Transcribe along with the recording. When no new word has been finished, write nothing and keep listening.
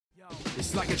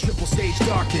It's like a triple stage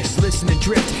darkness, listen and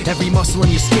drift. Every muscle in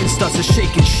your skin starts to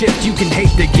shake and shift. You can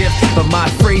hate the gift, but my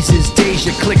phrase is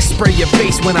deja. Click, spray your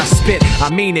face when I spit.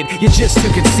 I mean it, you're just too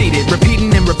conceited.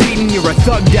 Repeating and repeating, you're a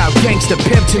thugged out gangster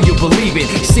pimp till you believe it.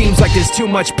 Seems like there's too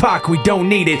much Pac, we don't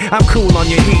need it. I'm cool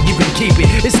on your heat, you can keep it.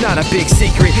 It's not a big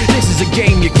secret, this is a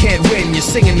game you can't win. You're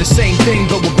singing the same thing,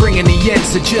 but we're bringing the end.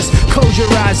 So just close your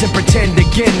eyes and pretend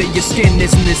again that your skin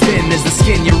isn't as thin as the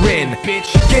skin you're in. Bitch,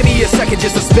 give me a second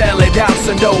just to spell it out.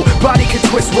 So nobody can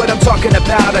twist what I'm talking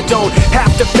about. I don't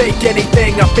have to fake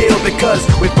anything I feel, because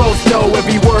we both know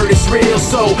every word is real.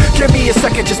 So give me a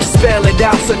second just to spell it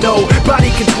out. So nobody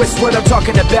can twist what I'm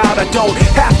talking about. I don't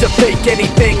have to fake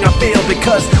anything I feel,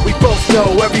 because we both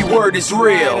know every word is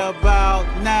real. Right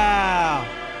about now,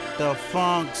 the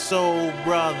Funk Soul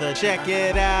Brother, check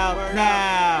it out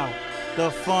now. The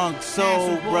Funk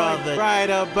Soul Brother, right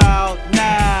about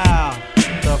now.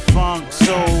 The Funk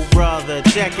Soul Brother,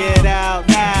 check it out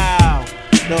now.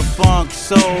 The Funk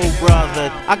Soul Brother.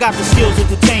 I got the skills of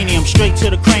titanium, straight to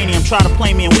the cranium. Try to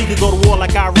play me and we could go to war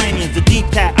like Iranians. The deep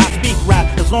cat, I speak rap.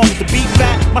 As long as the beat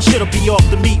fat, my shit'll be off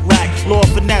the meat rack. Lord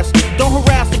finesse, don't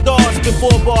harass the guards. Spit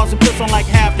 4 bars and piss on like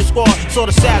half the squad.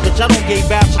 Sorta savage, I don't gay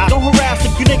baps. I don't harass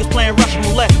them. You niggas playing Russian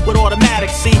roulette with automatic.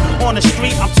 See, on the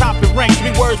street, I'm top the rank.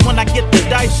 3 words when I get the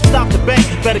dice, stop the bank.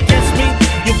 Bet against me,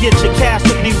 you'll get your cash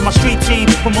with me with my street team.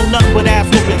 From nothing but ass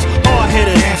whoopings. Hard